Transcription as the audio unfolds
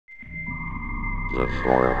The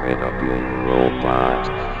formidable robot.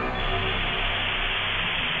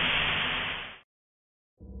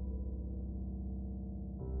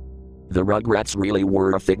 The Rugrats really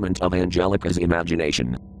were a figment of Angelica's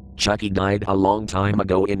imagination. Chucky died a long time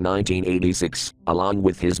ago in 1986, along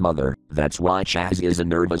with his mother. That's why Chaz is a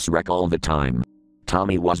nervous wreck all the time.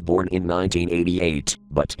 Tommy was born in 1988,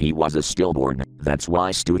 but he was a stillborn. That's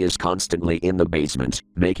why Stu is constantly in the basement,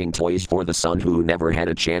 making toys for the son who never had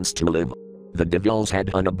a chance to live. The DeVilles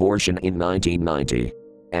had an abortion in 1990.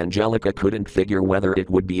 Angelica couldn't figure whether it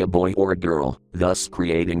would be a boy or a girl, thus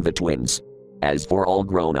creating the twins. As for all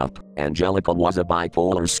grown up, Angelica was a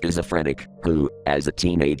bipolar schizophrenic, who, as a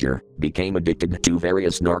teenager, became addicted to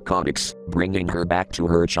various narcotics, bringing her back to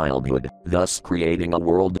her childhood, thus creating a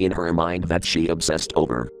world in her mind that she obsessed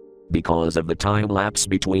over. Because of the time lapse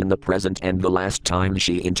between the present and the last time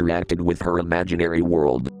she interacted with her imaginary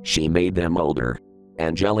world, she made them older.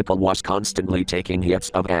 Angelica was constantly taking hits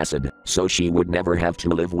of acid, so she would never have to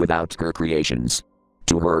live without her creations.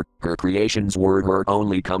 To her, her creations were her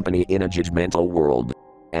only company in a judgmental world.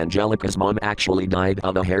 Angelica's mom actually died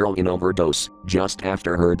of a heroin overdose, just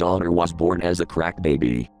after her daughter was born as a crack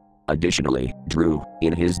baby. Additionally, Drew,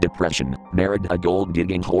 in his depression, married a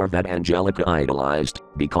gold-digging whore that Angelica idolized,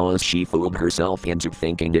 because she fooled herself into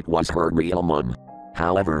thinking it was her real mom.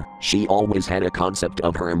 However, she always had a concept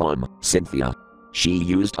of her mom, Cynthia. She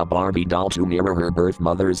used a Barbie doll to mirror her birth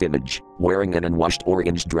mother's image, wearing an unwashed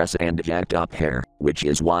orange dress and jacked up hair, which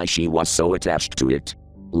is why she was so attached to it.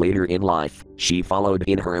 Later in life, she followed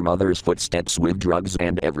in her mother's footsteps with drugs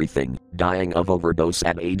and everything, dying of overdose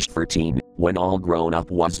at age 13, when All Grown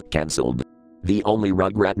Up was cancelled. The only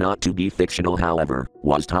Rugrat not to be fictional, however,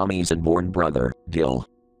 was Tommy's unborn brother, Dill.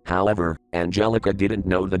 However, Angelica didn't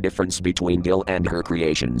know the difference between Dill and her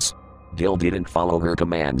creations. Dill didn't follow her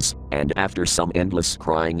commands, and after some endless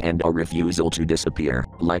crying and a refusal to disappear,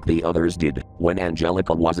 like the others did, when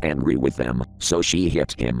Angelica was angry with them, so she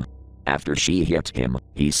hit him. After she hit him,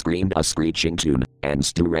 he screamed a screeching tune, and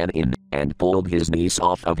Stu ran in, and pulled his niece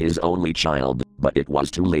off of his only child, but it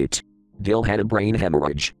was too late. Dill had a brain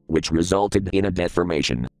hemorrhage, which resulted in a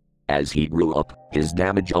deformation. As he grew up, his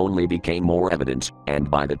damage only became more evident, and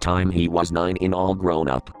by the time he was 9 in All Grown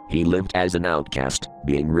Up, he lived as an outcast,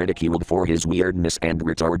 being ridiculed for his weirdness and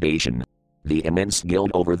retardation. The immense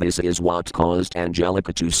guilt over this is what caused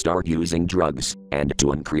Angelica to start using drugs, and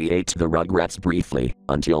to uncreate the Rugrats briefly,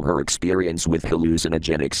 until her experience with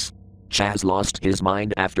hallucinogenics. Chaz lost his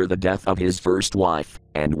mind after the death of his first wife,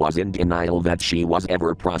 and was in denial that she was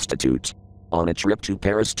ever a prostitute. On a trip to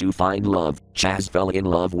Paris to find love, Chaz fell in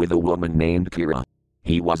love with a woman named Kira.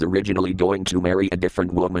 He was originally going to marry a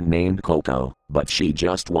different woman named Coco, but she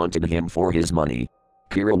just wanted him for his money.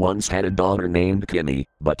 Kira once had a daughter named Kimmy,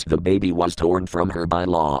 but the baby was torn from her by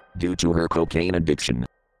law, due to her cocaine addiction.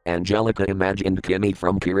 Angelica imagined Kimmy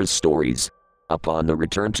from Kira's stories. Upon the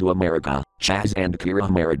return to America, Chaz and Kira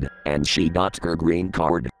married, and she got her green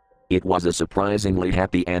card. It was a surprisingly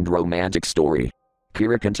happy and romantic story.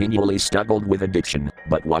 Kira continually struggled with addiction,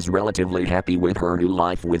 but was relatively happy with her new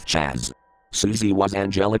life with Chaz. Susie was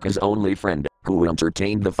Angelica's only friend, who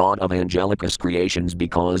entertained the thought of Angelica's creations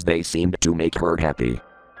because they seemed to make her happy.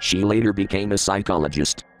 She later became a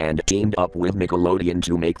psychologist, and teamed up with Nickelodeon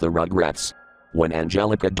to make the Rugrats. When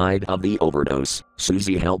Angelica died of the overdose,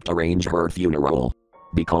 Susie helped arrange her funeral.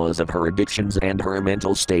 Because of her addictions and her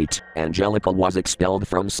mental state, Angelica was expelled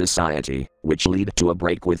from society, which led to a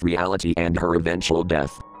break with reality and her eventual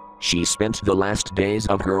death. She spent the last days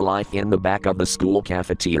of her life in the back of the school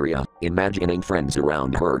cafeteria, imagining friends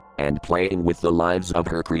around her, and playing with the lives of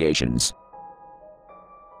her creations.